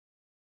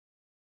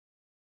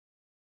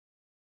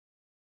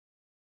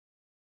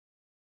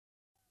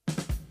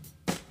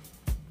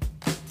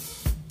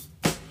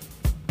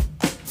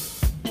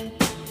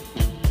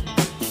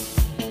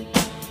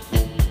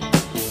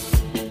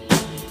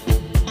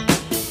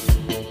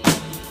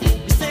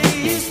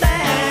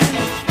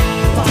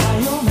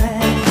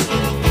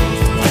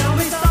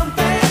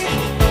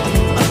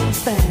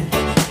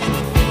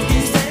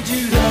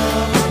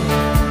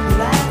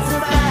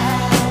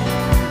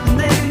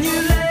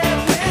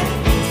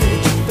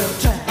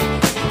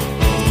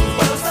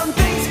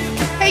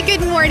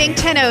morning,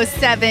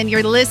 10:07.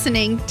 You're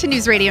listening to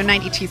News Radio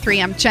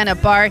 92.3. I'm Jenna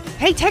Barr.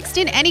 Hey, text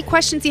in any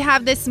questions you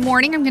have this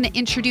morning. I'm going to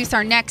introduce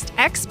our next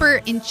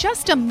expert in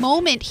just a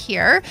moment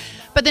here.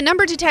 But the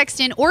number to text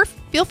in, or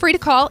feel free to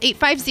call,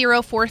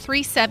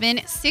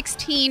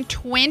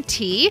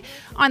 850-437-1620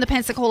 on the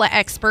Pensacola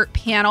Expert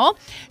Panel.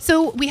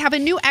 So we have a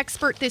new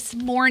expert this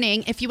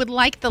morning. If you would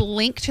like the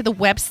link to the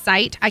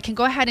website, I can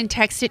go ahead and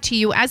text it to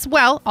you as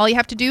well. All you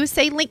have to do is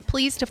say link,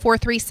 please, to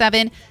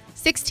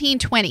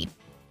 437-1620.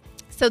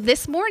 So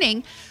this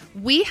morning,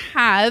 we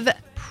have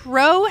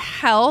Pro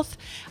Health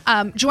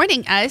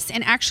joining us,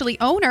 and actually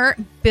owner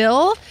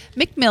Bill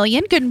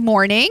McMillian. Good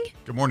morning.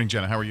 Good morning,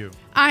 Jenna. How are you?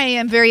 I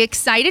am very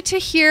excited to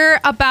hear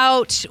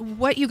about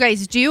what you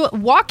guys do,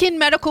 walk-in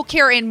medical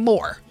care and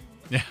more.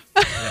 Yeah.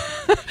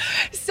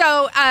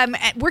 So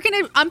we're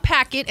going to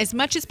unpack it as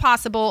much as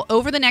possible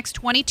over the next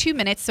 22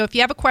 minutes. So if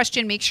you have a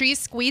question, make sure you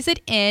squeeze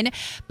it in.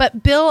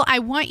 But Bill, I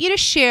want you to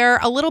share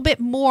a little bit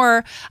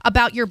more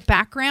about your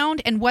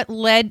background and what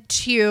led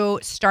to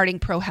starting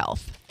Pro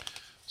Health.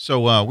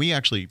 So we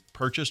actually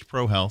purchased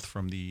Pro Health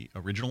from the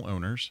original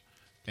owners,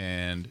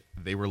 and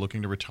they were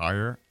looking to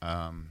retire.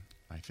 I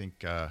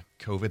think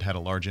COVID had a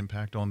large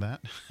impact on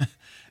that.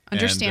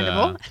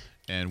 Understandable.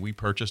 And we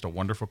purchased a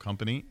wonderful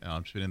company.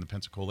 It's been in the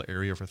Pensacola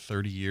area for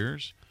 30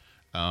 years.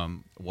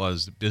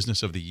 Was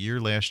Business of the Year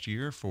last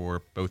year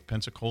for both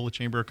Pensacola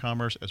Chamber of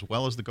Commerce as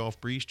well as the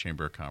Gulf Breeze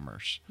Chamber of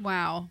Commerce.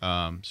 Wow.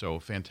 So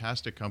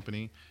fantastic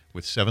company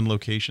with 7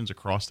 locations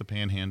across the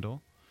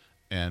Panhandle.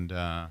 And,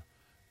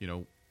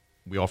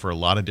 we offer a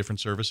lot of different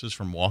services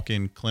from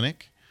walk-in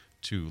clinic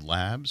to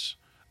labs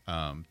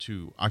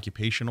to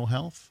occupational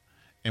health.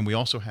 And we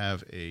also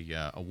have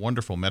a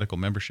wonderful medical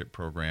membership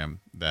program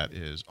that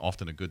is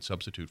often a good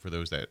substitute for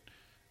those that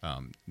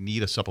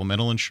need a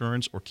supplemental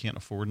insurance or can't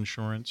afford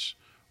insurance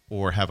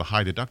or have a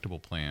high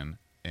deductible plan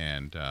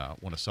and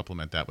want to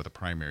supplement that with a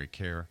primary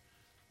care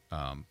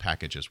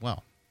package as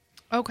well.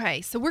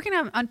 Okay, so we're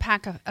going to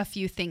unpack a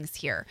few things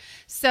here.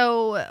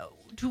 So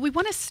do we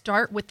want to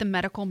start with the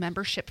medical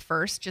membership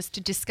first just to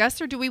discuss,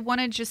 or do we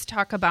want to just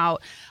talk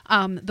about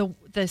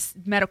this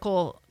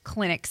medical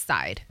clinic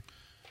side?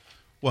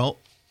 Well,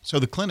 so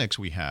the clinics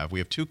we have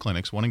 2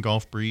 clinics, one in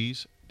Gulf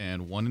Breeze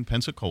and one in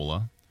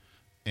Pensacola.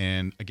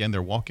 And again,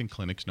 they're walk-in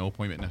clinics, no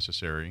appointment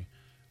necessary.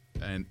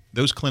 And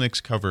those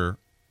clinics cover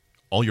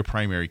all your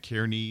primary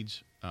care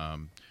needs,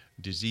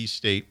 disease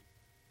state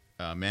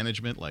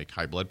management like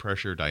high blood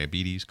pressure,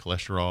 diabetes,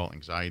 cholesterol,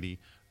 anxiety,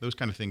 those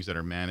kind of things that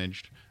are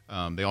managed.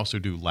 They also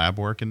do lab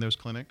work in those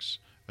clinics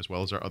as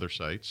well as our other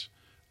sites.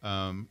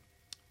 And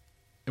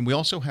we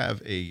also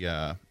have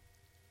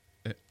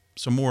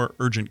some more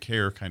urgent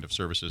care kind of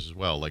services as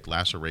well, like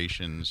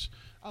lacerations,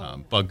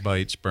 bug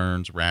bites,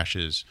 burns,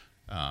 rashes.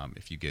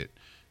 If you get,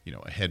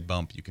 a head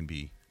bump, you can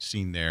be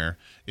seen there.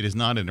 It is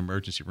not an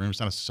emergency room. It's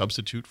not a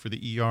substitute for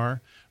the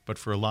ER, but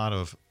for a lot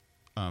of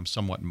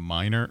somewhat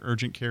minor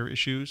urgent care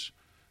issues,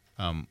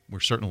 we're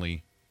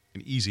certainly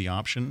an easy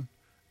option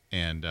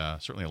and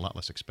certainly a lot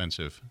less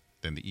expensive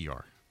than the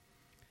ER.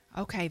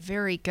 Okay,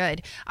 very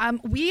good.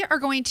 We are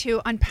going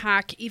to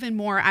unpack even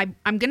more. I'm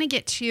going to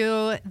get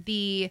to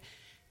the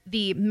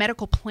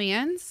medical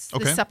plans,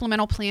 okay, the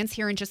supplemental plans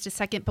here in just a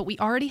second, but we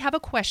already have a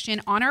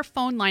question on our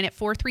phone line at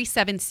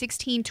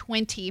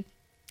 437-1620.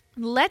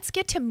 Let's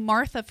get to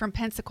Martha from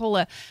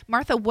Pensacola.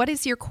 Martha, what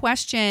is your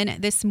question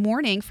this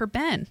morning for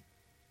Ben?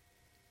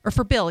 Or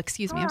for Bill,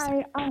 excuse me. Hi, I'm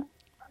sorry.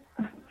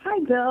 Hi,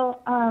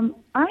 Bill. I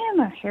am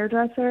a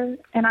hairdresser,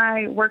 and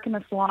I work in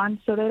a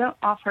salon, so they don't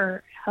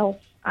offer health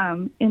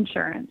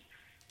insurance,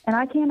 and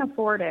I can't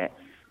afford it.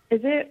 Is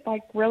it,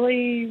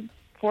 really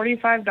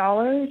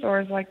 $45,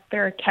 or is,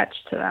 there a catch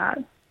to that?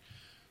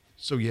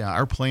 So, yeah,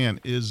 our plan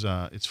is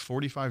it's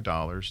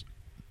 $45.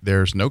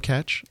 There's no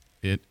catch.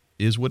 It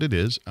is what it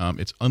is.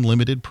 It's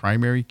unlimited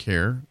primary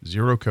care,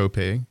 0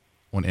 copay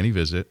on any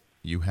visit.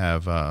 You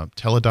have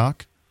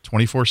Teladoc,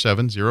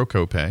 24/7, 0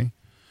 copay,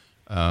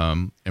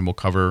 and we'll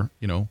cover,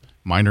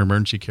 minor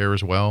emergency care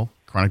as well,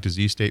 chronic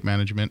disease state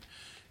management.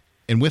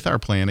 And with our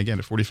plan, again,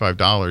 at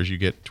 $45, you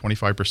get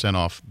 25%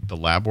 off the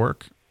lab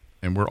work,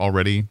 and we're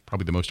already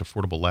probably the most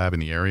affordable lab in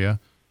the area,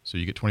 so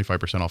you get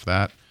 25% off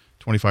that,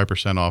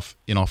 25% off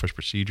in-office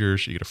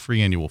procedures. You get a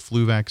free annual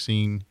flu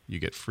vaccine. You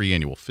get free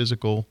annual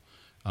physical.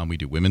 We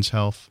do women's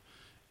health.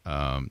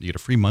 You get a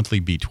free monthly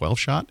B12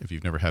 shot if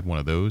you've never had one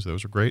of those.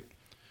 Those are great.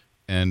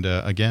 And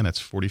again, it's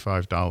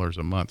 $45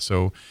 a month.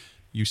 So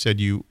you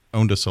said you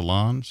owned a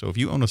salon. So if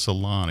you own a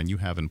salon and you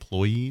have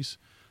employees,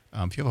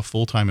 if you have a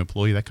full-time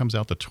employee, that comes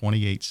out to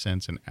 28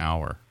 cents an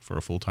hour for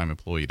a full-time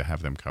employee to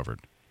have them covered.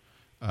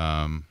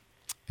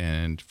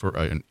 And for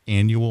an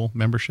annual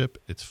membership,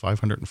 it's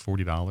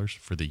 $540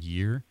 for the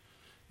year.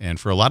 And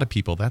for a lot of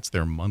people, that's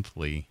their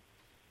monthly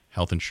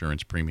health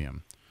insurance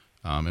premium.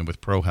 And with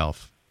Pro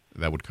Health,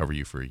 that would cover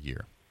you for a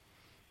year.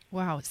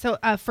 Wow. So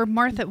for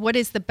Martha, what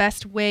is the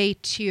best way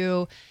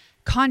to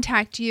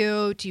contact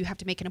you? Do you have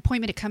to make an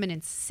appointment to come in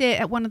and sit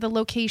at one of the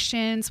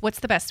locations? What's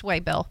the best way,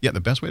 Bill? Yeah, the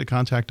best way to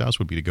contact us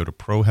would be to go to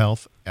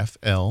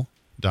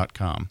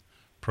prohealthfl.com.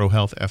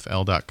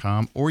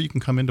 prohealthfl.com, or you can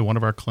come into one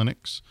of our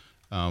clinics,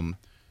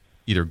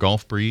 either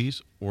Gulf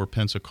Breeze or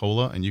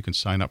Pensacola, and you can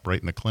sign up right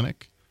in the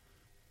clinic.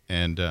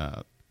 And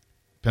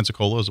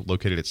Pensacola is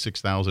located at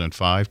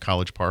 6005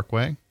 College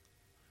Parkway,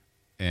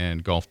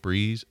 and Gulf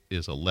Breeze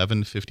is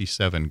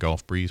 1157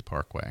 Gulf Breeze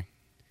Parkway.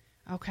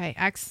 Okay,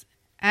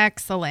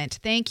 excellent.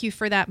 Thank you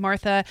for that,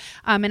 Martha.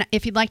 And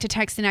if you'd like to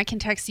text in, I can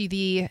text you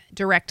the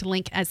direct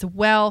link as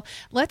well.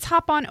 Let's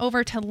hop on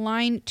over to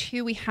line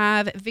 2. We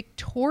have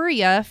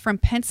Victoria from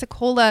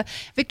Pensacola.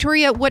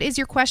 Victoria, what is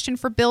your question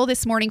for Bill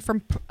this morning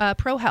from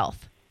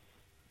ProHealth?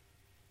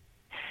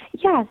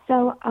 Yeah,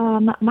 so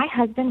my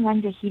husband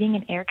runs a heating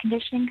and air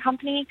conditioning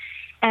company,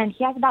 and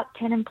he has about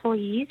 10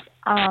 employees.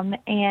 And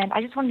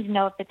I just wanted to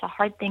know if it's a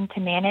hard thing to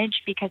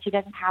manage because he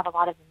doesn't have a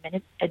lot of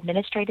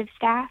administrative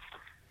staff.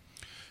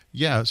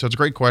 Yeah, so it's a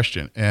great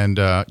question, and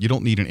you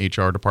don't need an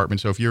HR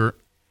department. So if you're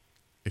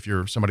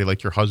somebody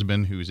like your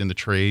husband who's in the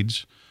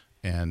trades,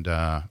 and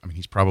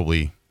he's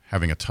probably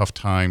having a tough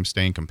time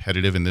staying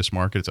competitive in this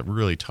market. It's a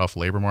really tough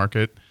labor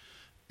market,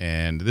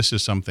 and this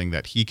is something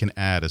that he can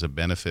add as a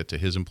benefit to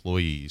his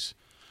employees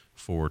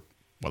for,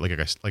 well,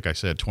 like I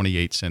said,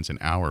 28 cents an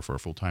hour for a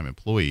full-time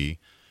employee,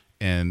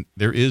 and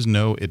there is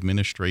no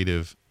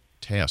administrative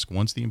task.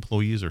 Once the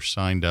employees are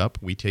signed up,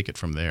 we take it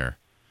from there,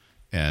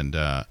 and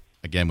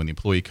again, when the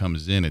employee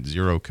comes in at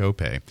zero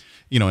copay,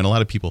 and a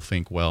lot of people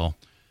think, well,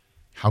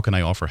 how can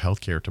I offer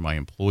health care to my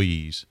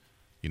employees?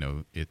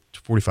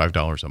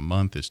 $45 a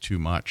month is too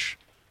much.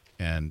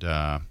 And,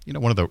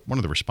 one of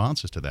the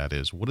responses to that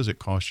is, what does it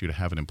cost you to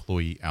have an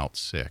employee out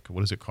sick?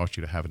 What does it cost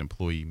you to have an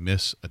employee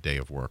miss a day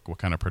of work? What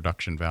kind of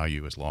production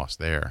value is lost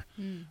there?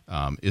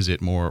 Is it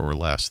more or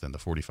less than the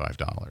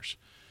 $45?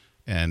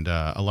 And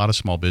a lot of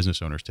small business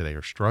owners today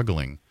are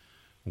struggling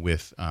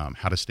with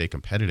how to stay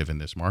competitive in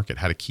this market,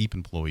 how to keep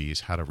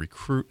employees, how to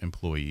recruit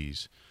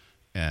employees.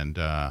 And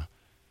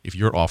if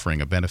you're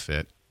offering a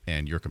benefit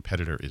and your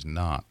competitor is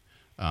not,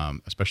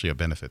 especially a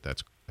benefit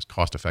that's as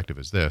cost effective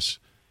as this,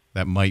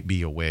 that might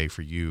be a way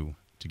for you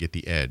to get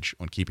the edge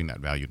on keeping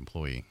that valued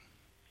employee.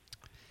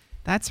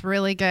 That's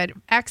really good.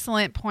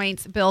 Excellent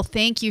points, Bill.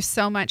 Thank you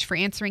so much for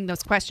answering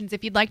those questions.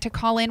 If you'd like to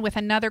call in with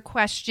another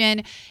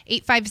question,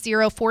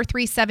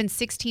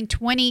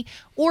 850-437-1620,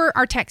 or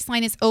our text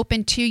line is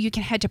open too. You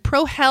can head to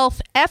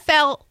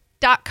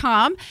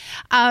prohealthfl.com.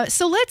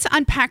 So let's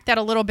unpack that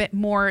a little bit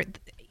more.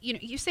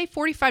 You say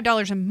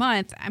 $45 a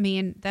month. I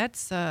mean,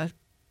 that's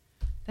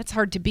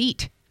hard to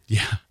beat.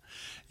 Yeah.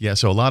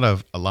 So a lot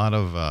of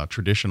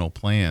traditional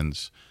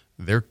plans,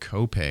 their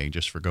copay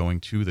just for going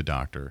to the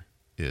doctor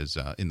is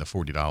in the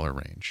 $40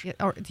 range.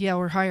 Or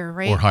higher,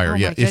 right? Or higher, oh,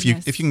 yeah. If you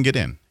can get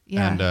in.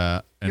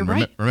 Yeah. And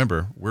right.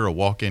 Remember, we're a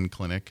walk-in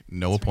clinic,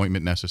 no That's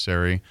appointment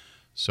necessary.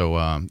 So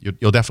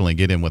you'll definitely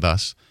get in with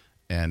us.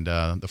 And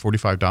the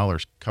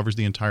 $45 covers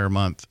the entire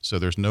month, so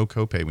there's no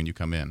copay when you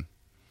come in.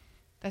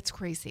 That's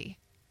crazy.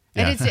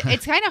 Yeah. And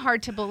it's kind of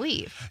hard to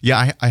believe.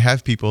 Yeah, I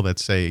have people that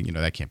say,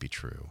 that can't be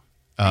true.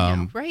 I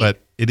know, right?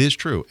 But it is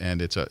true,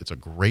 and it's a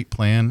great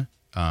plan.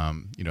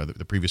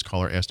 The previous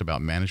caller asked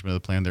about management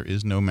of the plan. There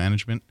is no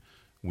management.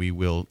 We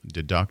will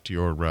deduct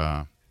your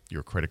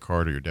credit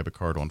card or your debit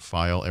card on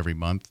file every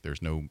month.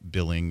 There's no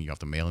billing. You have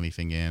to mail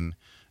anything in,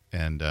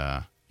 and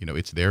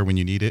it's there when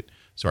you need it.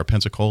 So our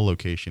Pensacola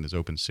location is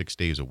open 6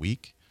 days a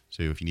week.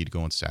 So if you need to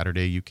go on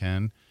Saturday, you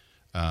can.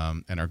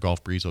 And our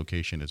Gulf Breeze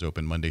location is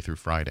open Monday through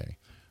Friday.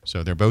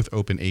 So they're both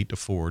open 8 to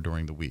 4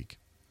 during the week.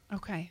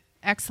 Okay.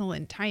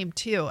 Excellent time,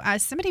 too.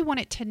 Somebody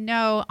wanted to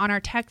know on our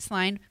text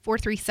line,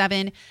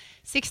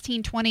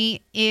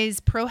 437-1620, is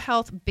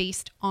ProHealth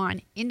based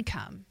on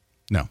income?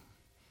 No,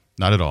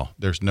 not at all.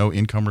 There's no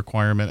income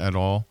requirement at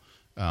all.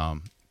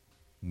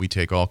 We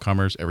take all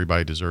comers.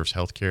 Everybody deserves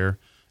health care.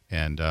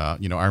 And,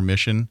 our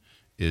mission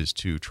is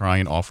to try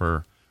and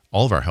offer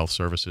all of our health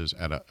services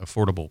at an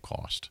affordable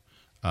cost.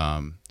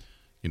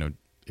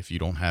 If you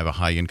don't have a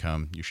high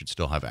income, you should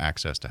still have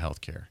access to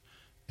health care.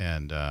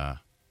 And,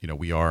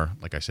 we are,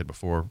 like I said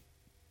before,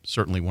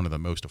 certainly one of the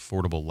most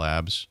affordable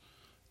lab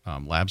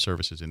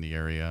services in the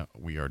area.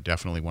 We are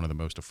definitely one of the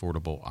most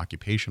affordable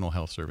occupational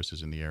health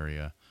services in the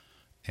area.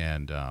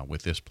 And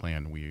with this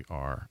plan, we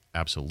are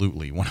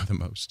absolutely one of the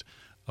most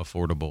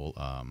affordable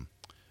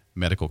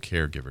medical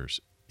caregivers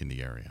in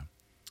the area.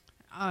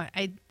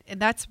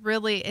 It's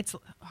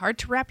hard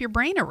to wrap your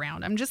brain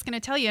around. I'm just going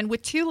to tell you. And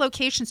with 2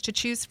 locations to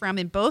choose from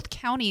in both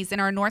counties in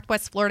our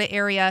Northwest Florida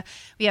area,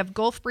 we have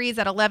Gulf Breeze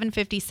at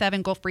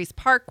 1157 Gulf Breeze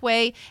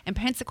Parkway and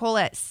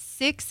Pensacola at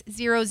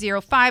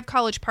 6005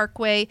 College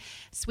Parkway,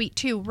 Suite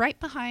 2, right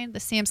behind the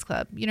Sam's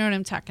Club. You know what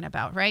I'm talking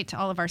about, right?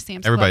 All of our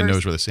Sam's Clubbers. Everybody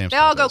knows where the Sam's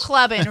Club is. They all go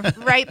clubbing,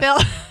 right, Bill?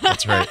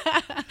 That's right.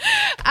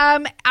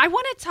 I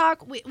want to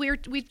talk.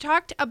 We've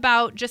talked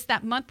about just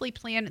that monthly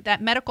plan,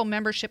 that medical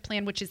membership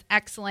plan, which is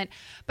excellent.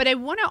 But I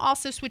want to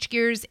also switch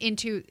gears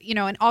into,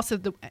 and also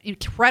the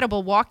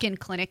incredible walk-in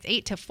clinic,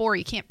 8 to 4.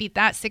 You can't beat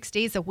that, 6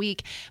 days a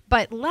week.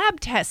 But lab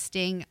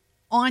testing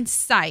on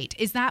site,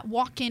 is that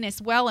walk-in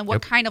as well? And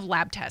what kind of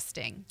lab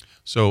testing?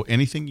 So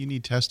anything you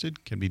need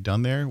tested can be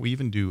done there. We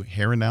even do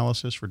hair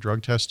analysis for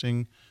drug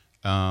testing.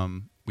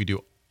 We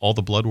do all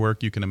the blood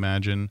work you can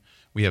imagine.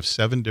 We have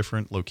 7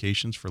 different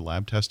locations for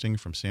lab testing,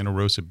 from Santa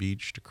Rosa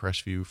Beach to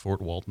Crestview,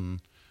 Fort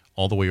Walton,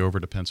 all the way over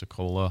to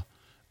Pensacola.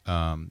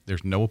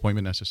 There's no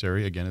appointment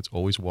necessary. Again, it's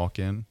always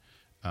walk-in.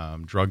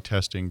 Drug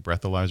testing,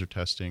 breathalyzer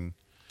testing.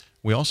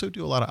 We also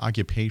do a lot of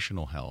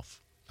occupational health,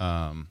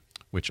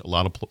 which a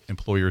lot of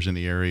employers in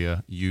the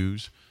area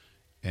use.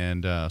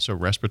 And so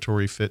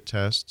respiratory fit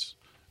tests,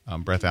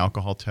 breath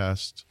alcohol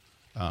tests,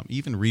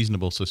 even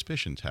reasonable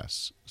suspicion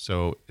tests.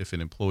 So if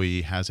an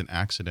employee has an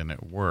accident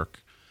at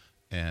work,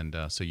 and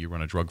so you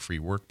run a drug-free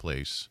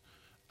workplace,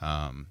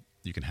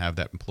 you can have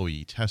that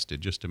employee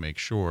tested just to make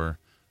sure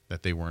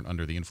that they weren't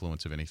under the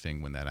influence of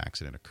anything when that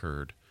accident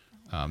occurred.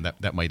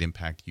 That might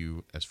impact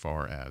you as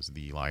far as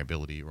the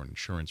liability or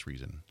insurance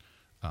reason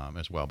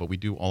as well. But we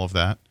do all of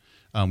that.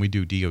 We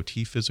do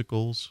DOT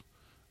physicals.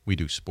 We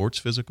do sports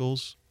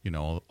physicals.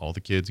 All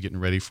the kids getting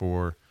ready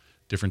for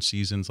different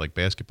seasons like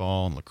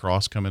basketball and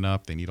lacrosse coming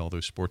up. They need all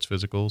those sports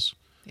physicals.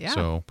 Yeah.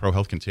 So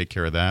ProHealth can take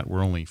care of that.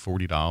 We're only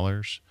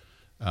 $40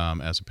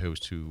 as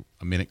opposed to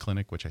a Minute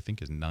Clinic, which I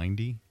think is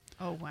 $90.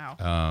 Oh,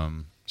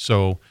 wow.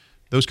 So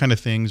those kind of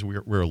things,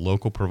 we're a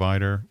local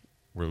provider.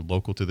 We're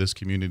local to this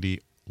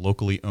community,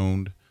 locally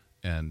owned,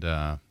 and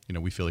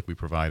we feel like we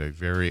provide a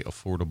very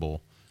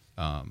affordable,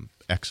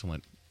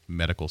 excellent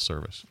medical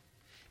service.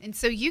 And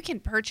so you can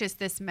purchase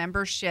this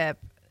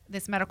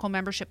medical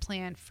membership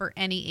plan for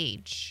any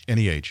age.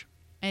 Any age.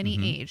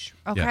 Any age.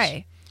 Okay.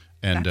 Yes.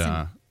 And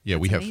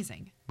that's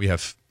amazing. We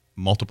have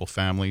multiple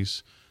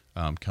families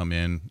come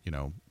in,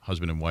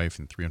 husband and wife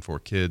and 3 and 4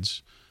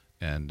 kids,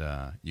 and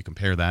you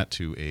compare that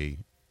to a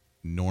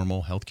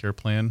normal healthcare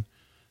plan,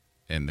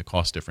 and the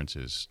cost difference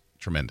is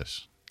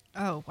tremendous.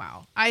 Oh,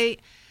 wow. I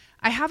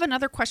have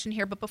another question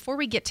here, but before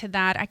we get to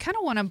that, I kind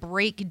of want to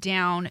break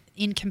down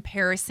in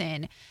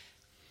comparison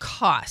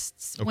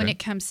costs when it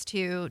comes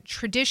to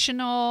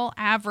traditional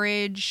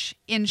average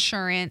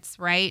insurance,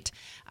 right?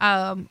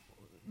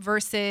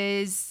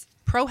 Versus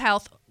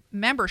ProHealth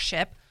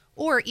membership,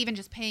 or even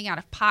just paying out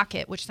of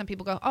pocket, which some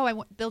people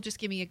go, they'll just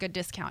give me a good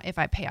discount if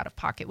I pay out of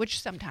pocket, which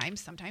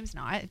sometimes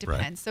not. It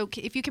depends. Right. So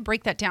if you could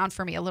break that down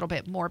for me a little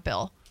bit more,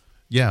 Bill.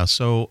 Yeah.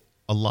 So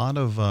a lot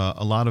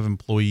of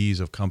employees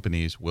of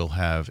companies will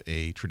have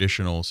a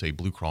traditional, say,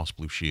 Blue Cross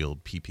Blue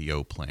Shield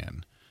PPO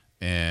plan,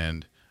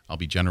 and I'll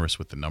be generous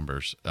with the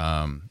numbers.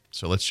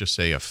 So let's just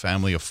say a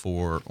family of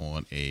 4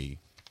 on a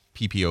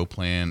PPO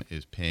plan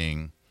is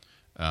paying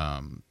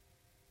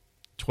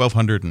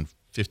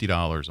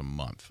 $1,250 a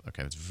month.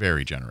 Okay, that's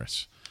very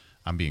generous.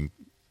 I'm being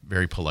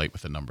very polite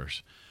with the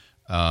numbers.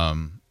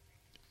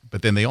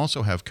 But then they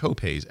also have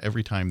copays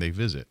every time they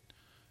visit.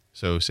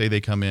 So say they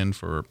come in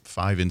for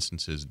 5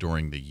 instances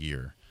during the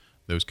year.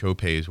 Those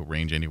copays will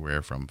range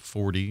anywhere from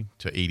 $40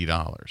 to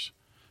 $80.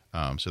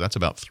 So that's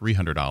about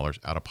 $300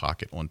 out of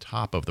pocket on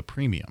top of the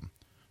premium.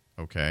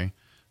 Okay,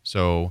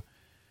 so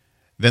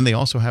then they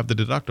also have the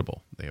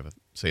deductible. They have,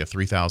 say, a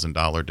 $3,000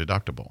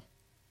 deductible.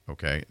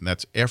 Okay, and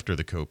that's after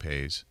the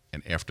copays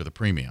and after the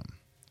premium.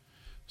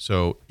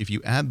 So if you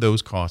add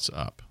those costs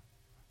up,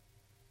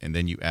 and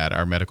then you add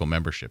our medical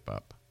membership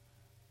up,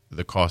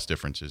 the cost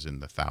difference is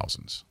in the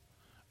thousands.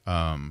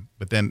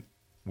 But then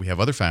we have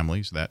other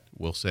families that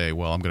will say,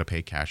 well, I'm going to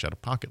pay cash out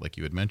of pocket, like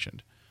you had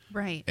mentioned.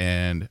 Right.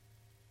 And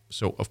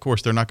so, of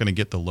course, they're not going to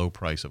get the low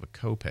price of a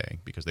copay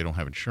because they don't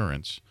have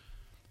insurance.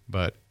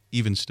 But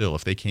even still,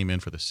 if they came in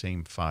for the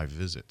same 5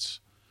 visits,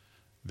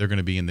 they're going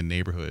to be in the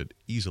neighborhood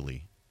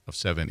easily of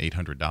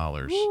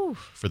 $700-800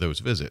 for those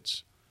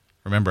visits.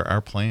 Remember,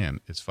 our plan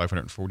is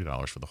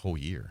 $540 for the whole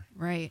year.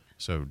 Right.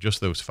 So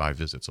just those 5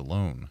 visits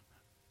alone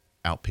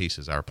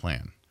outpaces our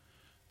plan.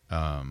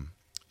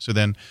 So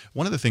then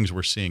one of the things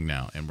we're seeing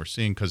now, and we're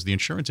seeing because the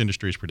insurance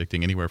industry is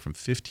predicting anywhere from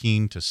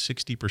 15 to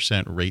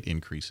 60% rate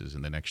increases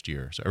in the next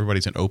year. So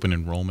everybody's in open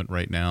enrollment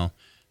right now,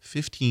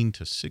 15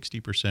 to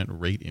 60%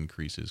 rate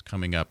increases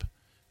coming up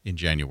in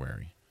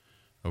January.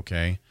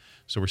 Okay?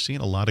 So we're seeing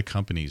a lot of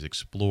companies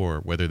explore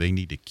whether they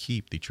need to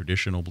keep the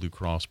traditional Blue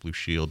Cross Blue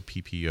Shield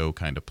PPO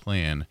kind of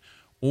plan,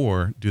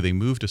 or do they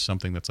move to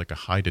something that's like a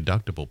high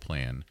deductible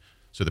plan.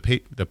 So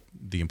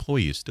the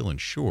employee is still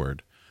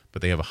insured,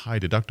 but they have a high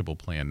deductible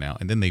plan now,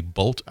 and then they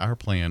bolt our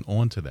plan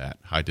onto that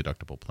high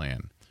deductible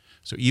plan.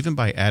 So even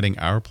by adding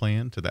our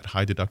plan to that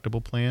high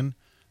deductible plan,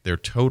 their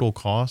total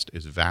cost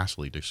is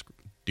vastly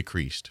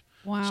decreased.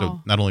 Wow.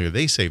 So not only are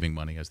they saving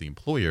money as the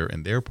employer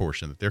and their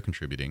portion that they're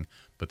contributing,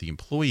 but the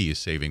employee is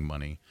saving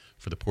money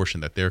for the portion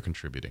that they're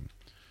contributing.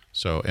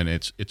 So, and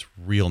it's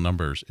real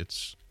numbers.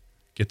 It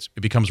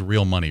becomes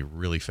real money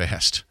really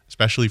fast,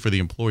 especially for the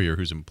employer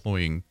who's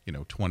employing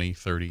 20,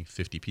 30,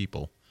 50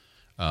 people.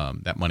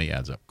 That money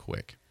adds up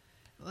quick.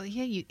 Well,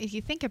 yeah, if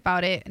you think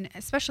about it, and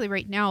especially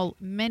right now,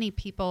 many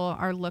people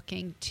are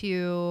looking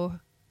to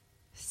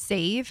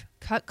save,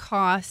 cut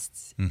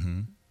costs.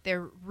 Mm-hmm.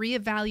 They're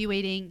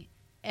reevaluating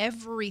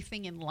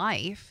everything in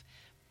life,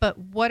 but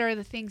what are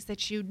the things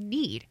that you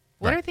need?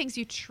 What are things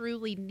you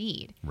truly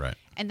need? Right.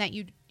 And that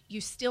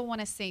you still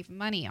want to save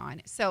money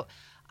on. So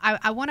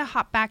I want to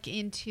hop back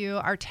into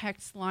our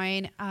text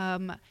line.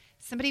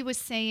 Somebody was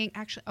saying,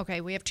 actually,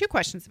 okay, we have two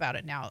questions about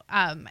it now.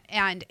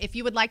 And if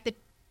you would like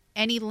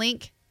any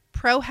link,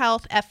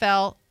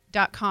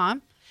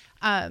 prohealthfl.com.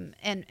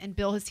 And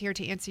Bill is here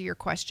to answer your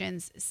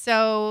questions.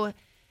 So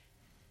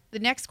the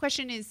next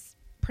question is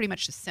pretty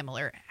much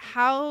similar.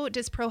 How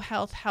does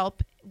ProHealth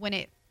help when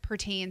it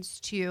pertains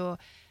to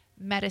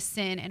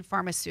medicine and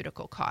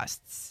pharmaceutical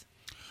costs?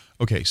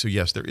 Okay, so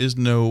yes, there's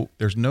no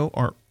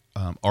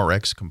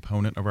RX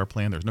component of our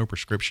plan. There's no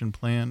prescription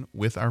plan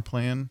with our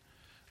plan,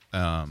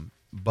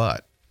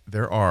 but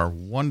there are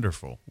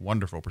wonderful,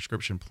 wonderful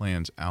prescription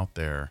plans out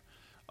there,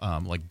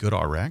 like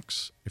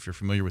GoodRx. If you're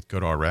familiar with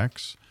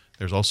GoodRx,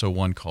 there's also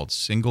one called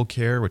Single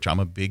Care, which I'm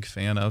a big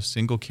fan of.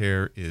 Single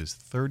Care is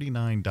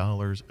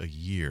 $39 a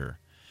year,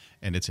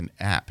 and it's an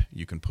app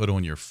you can put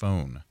on your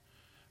phone.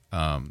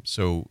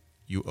 So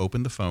you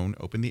open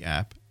the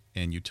app,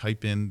 and you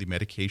type in the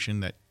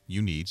medication that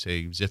you need,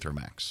 say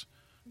Zithromax.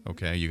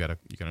 Okay, you got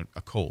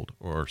a cold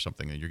or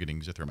something that you're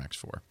getting Zithromax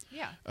for.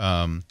 Yeah.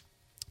 And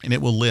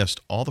it will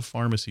list all the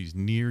pharmacies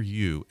near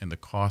you and the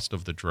cost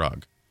of the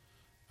drug.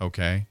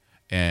 Okay,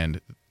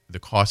 and the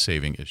cost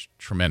saving is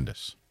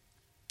tremendous.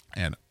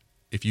 And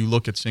if you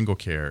look at Single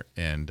Care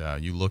and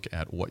you look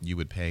at what you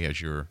would pay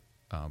as your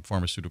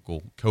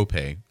pharmaceutical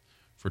copay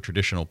for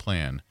traditional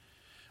plan,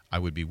 I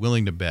would be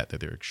willing to bet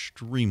that they're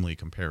extremely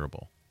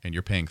comparable. And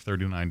you're paying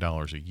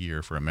 $39 a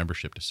year for a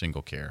membership to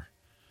Single Care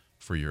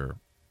for your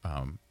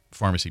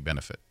pharmacy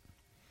benefit.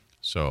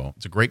 So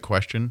it's a great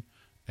question.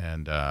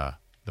 And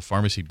the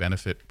pharmacy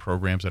benefit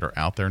programs that are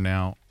out there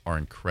now are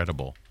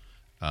incredible.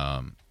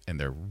 And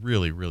they're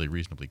really, really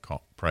reasonably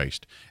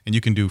priced. And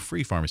you can do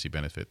free pharmacy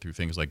benefit through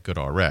things like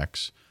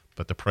GoodRx,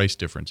 but the price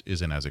difference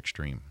isn't as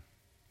extreme.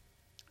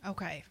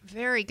 Okay,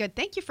 very good.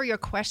 Thank you for your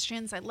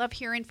questions. I love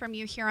hearing from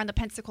you here on the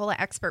Pensacola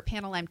Expert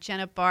Panel. I'm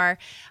Jenna Barr.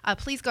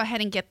 Please go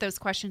ahead and get those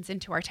questions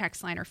into our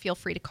text line, or feel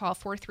free to call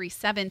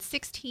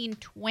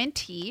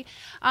 437-1620.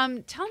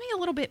 Tell me a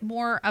little bit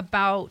more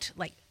about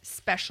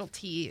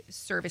specialty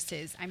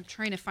services. I'm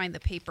trying to find the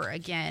paper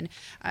again.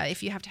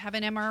 If you have to have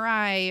an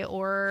MRI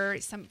or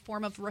some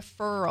form of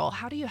referral,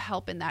 how do you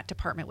help in that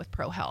department with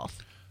ProHealth?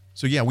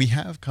 So yeah, we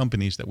have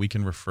companies that we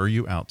can refer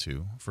you out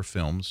to for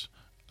films.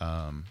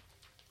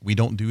 We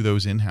don't do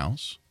those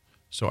in-house.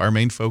 So our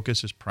main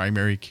focus is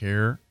primary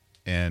care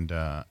and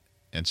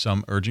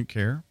some urgent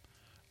care.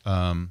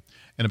 And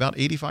about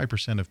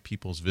 85% of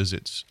people's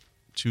visits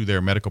to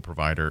their medical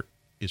provider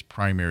is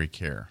primary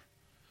care.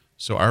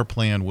 So our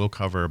plan will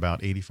cover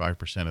about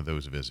 85% of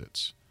those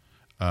visits.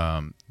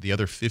 The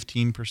other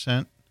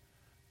 15%,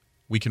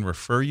 we can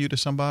refer you to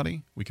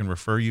somebody. We can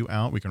refer you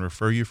out. We can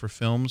refer you for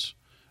films.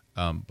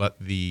 But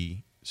the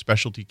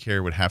specialty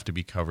care would have to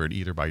be covered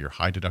either by your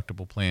high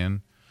deductible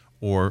plan,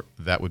 or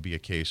that would be a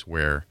case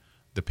where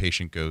the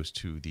patient goes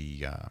to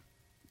the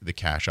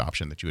cash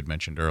option that you had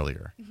mentioned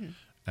earlier.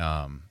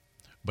 Mm-hmm.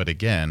 But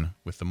again,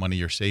 with the money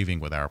you're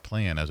saving with our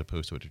plan as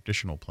opposed to a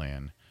traditional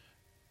plan,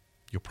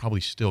 you'll probably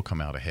still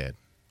come out ahead.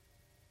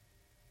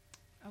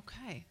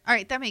 Okay. All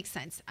right. That makes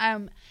sense.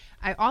 I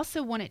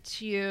also wanted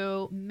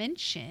to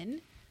mention,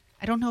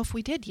 I don't know if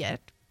we did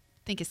yet.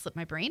 I think it slipped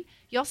my brain.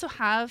 You also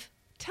have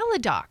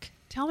Teladoc.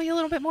 Tell me a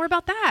little bit more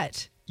about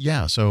that.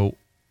 Yeah. So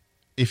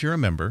if you're a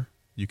member,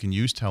 you can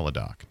use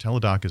Teladoc.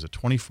 Teladoc is a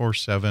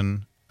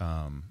 24/7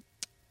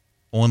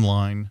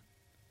 online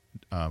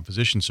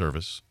physician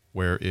service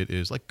where it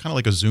is kind of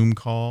like a Zoom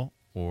call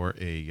or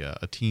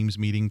a Teams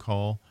meeting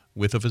call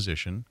with a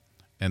physician,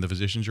 and the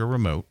physicians are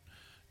remote.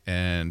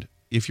 And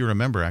if you're a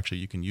member, actually,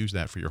 you can use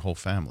that for your whole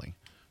family.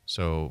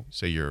 So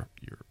say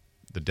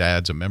the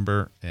dad's a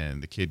member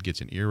and the kid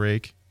gets an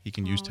earache, he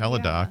can use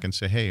Teladoc and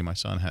say, hey, my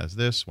son has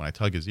this. When I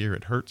tug his ear,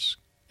 it hurts.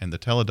 And the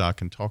Teladoc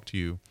can talk to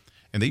you.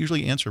 And they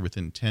usually answer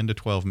within 10 to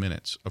 12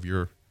 minutes of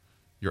your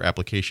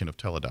application of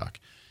Teladoc.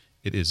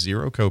 It is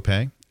zero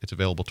copay. It's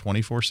available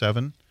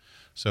 24/7.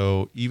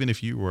 So even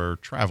if you were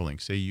traveling,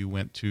 say you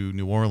went to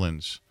New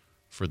Orleans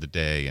for the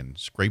day and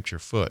scraped your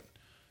foot,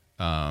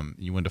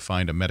 you wanted to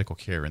find a medical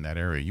care in that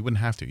area, you wouldn't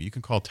have to. You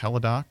can call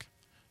Teladoc,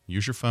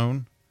 use your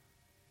phone,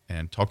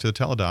 and talk to the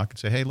Teladoc and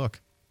say, hey,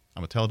 look,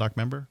 I'm a Teladoc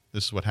member.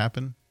 This is what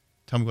happened.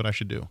 Tell me what I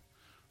should do.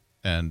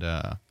 And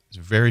it's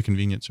a very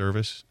convenient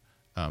service.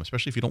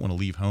 Especially if you don't want to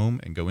leave home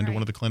and go into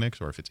one of the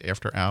clinics, or if it's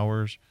after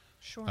hours.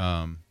 Sure.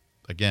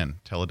 Again,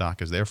 Teladoc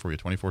is there for you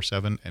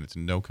 24/7, and it's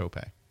no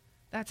copay.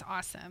 That's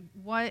awesome.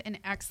 What an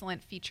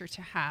excellent feature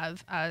to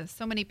have.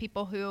 So many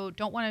people who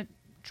don't want to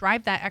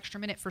drive that extra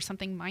minute for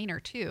something minor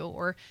too,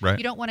 or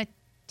you don't want to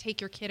take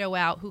your kiddo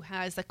out who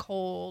has a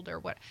cold or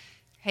what.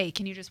 Hey,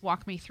 can you just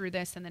walk me through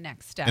this and the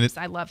next steps?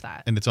 I love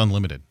that. And it's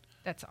unlimited.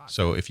 That's awesome.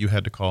 So if you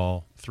had to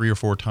call 3 or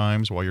 4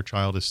 times while your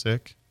child is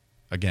sick,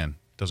 again,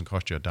 it doesn't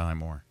cost you a dime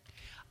more.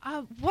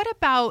 What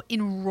about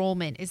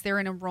enrollment? Is there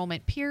an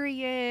enrollment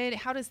period?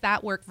 How does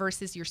that work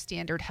versus your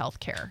standard health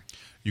care?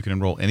 You can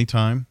enroll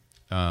anytime,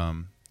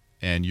 and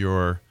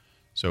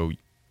so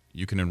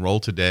you can enroll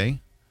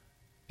today,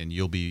 and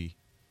you'll be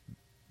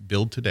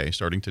billed today,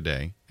 starting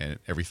today, and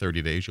every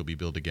 30 days you'll be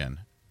billed again,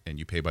 and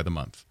you pay by the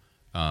month.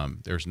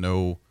 There's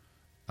no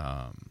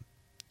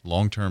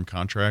long-term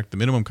contract. The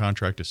minimum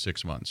contract is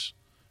 6 months.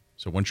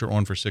 So once you're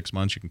on for 6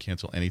 months, you can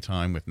cancel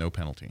anytime with no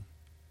penalty.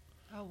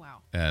 Oh, wow.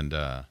 And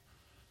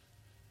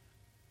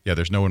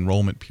there's no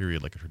enrollment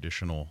period like a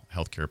traditional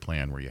healthcare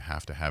plan where you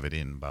have to have it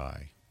in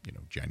by,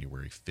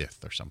 January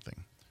 5th or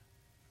something.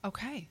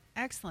 Okay,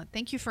 excellent.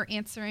 Thank you for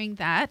answering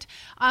that.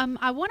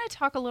 I want to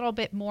talk a little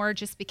bit more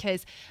just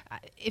because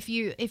if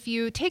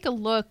you take a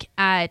look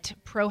at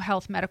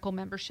ProHealth medical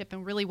membership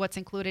and really what's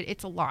included,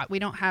 it's a lot. We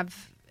don't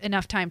have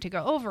enough time to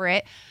go over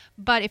it,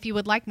 but if you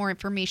would like more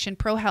information,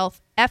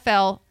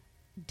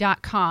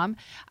 prohealthfl.com.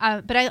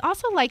 But I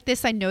also like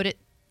this. I noted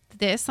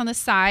this on the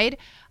side,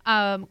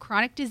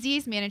 chronic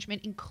disease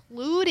management,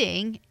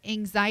 including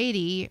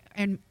anxiety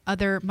and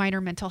other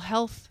minor mental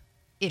health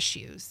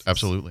issues.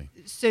 Absolutely.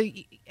 So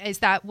is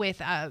that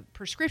with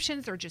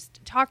prescriptions or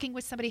just talking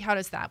with somebody? How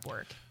does that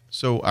work?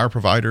 So our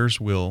providers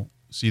will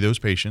see those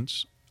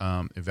patients,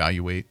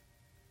 evaluate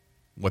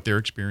what they're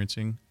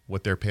experiencing,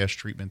 what their past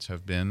treatments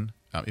have been,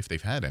 if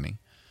they've had any,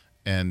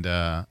 and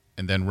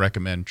then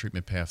recommend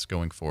treatment paths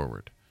going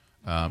forward.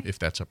 If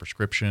that's a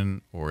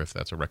prescription or if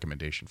that's a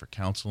recommendation for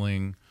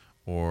counseling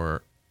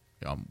or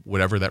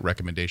whatever that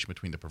recommendation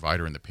between the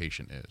provider and the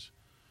patient is.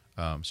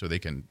 So they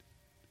can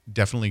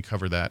definitely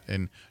cover that,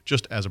 and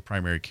just as a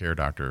primary care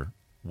doctor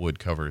would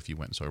cover if you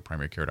went and saw a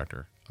primary care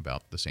doctor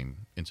about the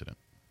same incident.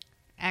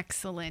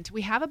 Excellent.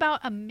 We have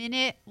about a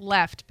minute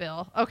left,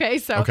 Bill. Okay,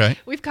 so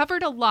we've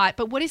covered a lot,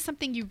 but what is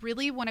something you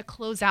really want to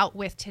close out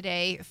with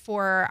today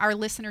for our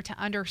listener to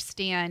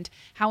understand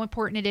how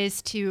important it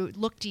is to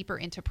look deeper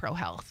into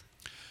ProHealth?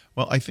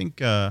 Well, I think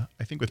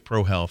with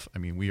ProHealth,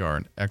 we are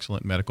an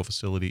excellent medical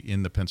facility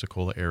in the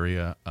Pensacola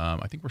area.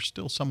 I think we're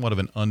still somewhat of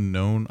an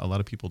unknown. A lot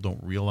of people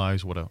don't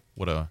realize what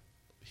a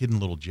hidden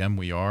little gem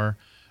we are.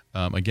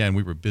 Again,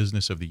 we were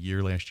Business of the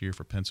Year last year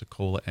for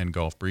Pensacola and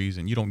Gulf Breeze,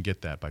 and you don't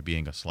get that by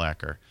being a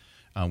slacker.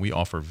 We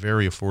offer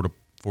very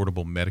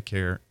affordable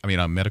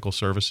medical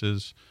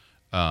services.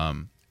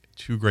 2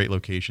 great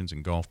locations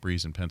in Gulf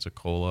Breeze and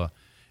Pensacola,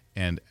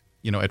 and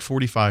at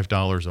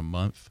 $45 a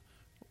month.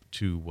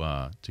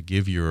 To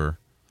give your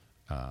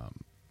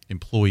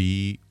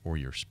employee or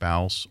your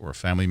spouse or a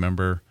family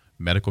member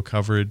medical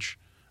coverage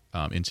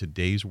in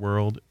today's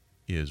world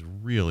is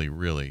really,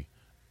 really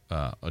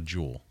a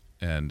jewel.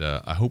 And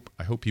I hope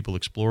people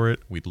explore it.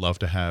 We'd love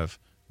to have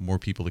more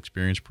people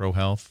experience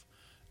ProHealth,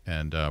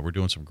 and we're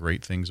doing some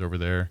great things over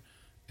there.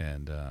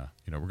 And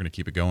we're going to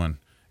keep it going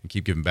and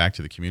keep giving back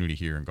to the community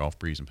here in Gulf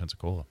Breeze and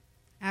Pensacola.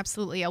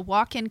 Absolutely. A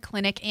walk-in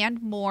clinic and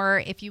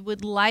more. If you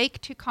would like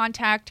to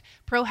contact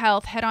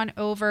ProHealth, head on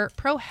over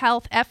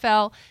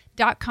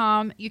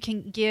prohealthfl.com. You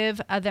can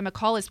give them a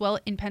call as well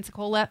in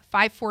Pensacola,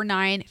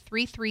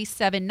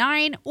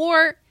 549-3379,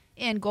 or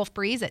in Gulf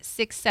Breeze at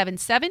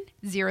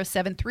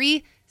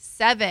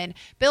 677-0737.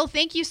 Bill,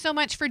 thank you so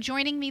much for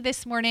joining me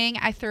this morning.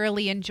 I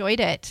thoroughly enjoyed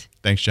it.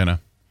 Thanks,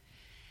 Jenna.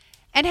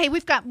 And hey,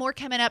 we've got more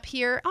coming up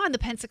here on the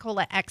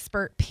Pensacola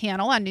Expert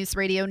Panel on News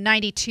Radio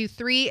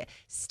 92.3.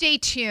 Stay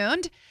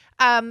tuned.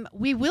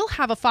 We will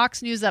have a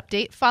Fox News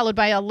update followed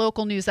by a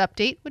local news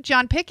update with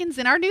John Pickens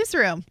in our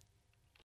newsroom.